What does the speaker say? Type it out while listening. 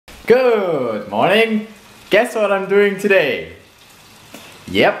Good morning! Guess what I'm doing today?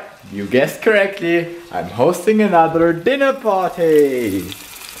 Yep, you guessed correctly, I'm hosting another dinner party!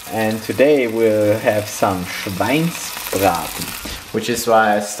 And today we'll have some Schweinsbraten, which is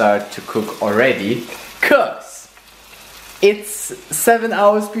why I start to cook already, cause it's 7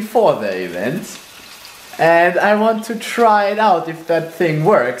 hours before the event and I want to try it out if that thing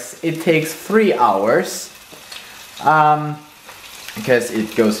works. It takes 3 hours. Because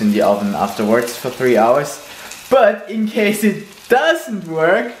it goes in the oven afterwards for 3 hours. But in case it doesn't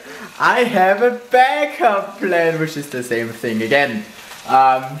work, I have a backup plan, which is the same thing again.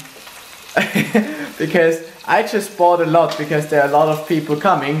 Because I just bought a lot because there are a lot of people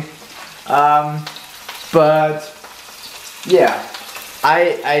coming. But yeah,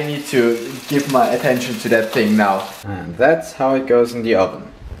 I need to give my attention to that thing now. And that's how it goes in the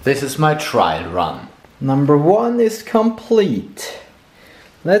oven. This is my trial run. Number 1 is complete.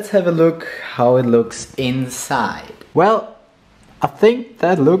 Let's have a look how it looks inside. Well, I think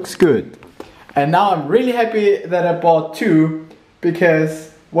that looks good. And now I'm really happy that I bought 2,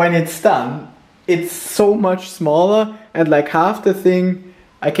 because when it's done, it's so much smaller and like half the thing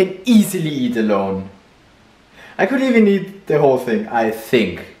I can easily eat alone. I could even eat the whole thing, I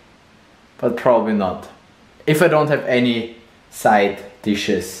think. But probably not. If I don't have any side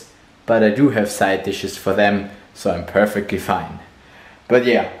dishes. But I do have side dishes for them, so I'm perfectly fine. But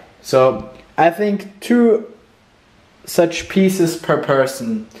yeah, so I think 2 such pieces per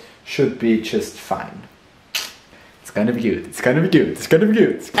person should be just fine. It's gonna be good, it's gonna be good, it's gonna be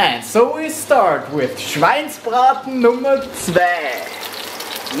good. And so we start with Schweinsbraten Nummer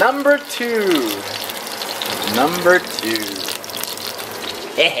 2. Number 2. Number 2.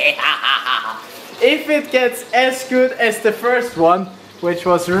 If it gets as good as the first one, which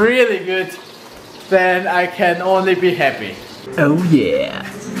was really good, then I can only be happy. Oh yeah.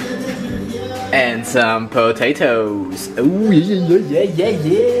 And some potatoes. Oh yeah, yeah, yeah,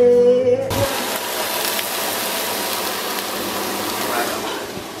 yeah.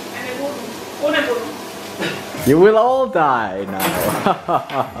 You will all die now.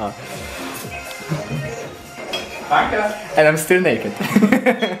 And I'm still naked.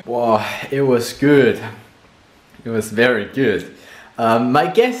 Wow, it was good. It was very good. My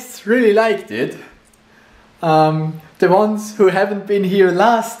guests really liked it. The ones who haven't been here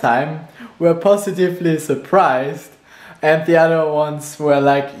last time were positively surprised, and the other ones were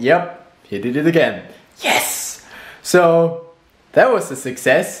like, yep, he did it again. Yes! So that was a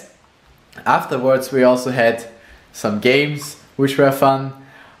success. Afterwards we also had some games which were fun.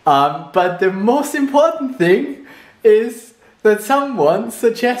 But the most important thing is that someone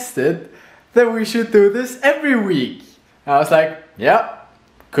suggested that we should do this every week. I was like, yeah,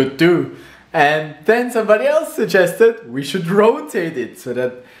 could do. And then somebody else suggested we should rotate it so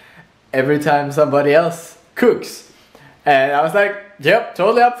that every time somebody else cooks. And I was like, yep,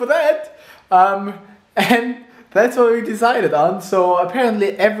 totally up for that. And that's what we decided on. So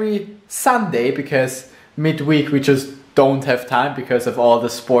apparently every Sunday, because midweek we just don't have time because of all the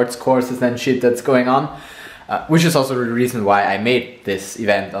sports courses and shit that's going on. Which is also the reason why I made this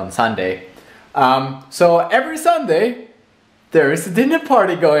event on Sunday. So every Sunday there is a dinner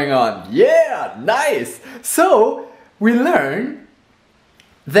party going on. Yeah, nice! So we learn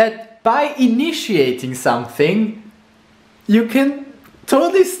that by initiating something, you can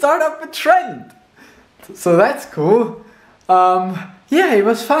totally start up a trend. So that's cool. Yeah, it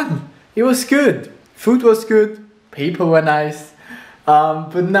was fun. It was good. Food was good. People were nice.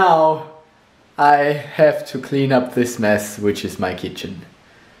 But now I have to clean up this mess, which is my kitchen.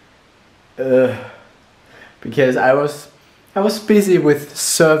 Because I was busy with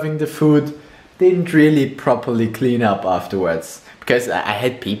serving the food, didn't really properly clean up afterwards. Because I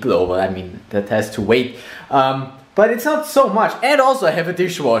had people over, I mean, that has to wait. But it's not so much. And also I have a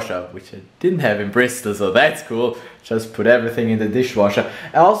dishwasher, which I didn't have in Bristol, so that's cool. Just put everything in the dishwasher.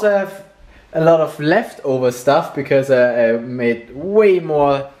 I also have a lot of leftover stuff because I made way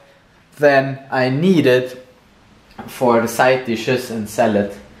more than I needed for the side dishes and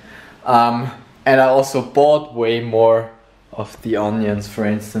salad. And I also bought way more of the onions, for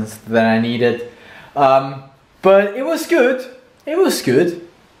instance, than I needed. But it was good. It was good.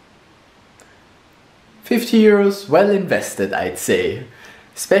 50 euros well invested, I'd say.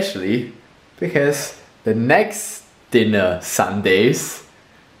 Especially because the next dinner Sundays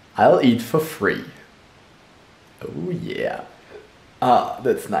I'll eat for free. Oh yeah. Ah,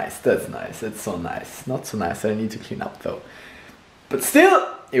 that's nice, that's nice, that's so nice. Not so nice, I need to clean up though. But still,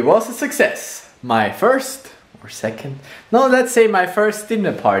 it was a success. My first or second, no, let's say my first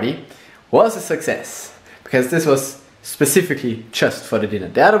dinner party was a success. Because this was specifically just for the dinner.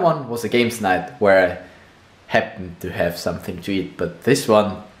 The other one was a games night where I happened to have something to eat, but this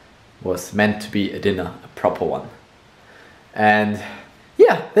one was meant to be a dinner, a proper one. And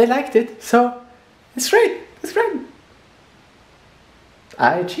yeah, they liked it, so it's great, it's great.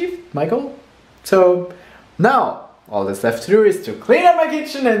 I achieved my goal. So now all that's left to do is to clean up my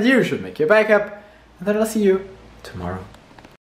kitchen, and you should make your backup, and then I'll see you tomorrow.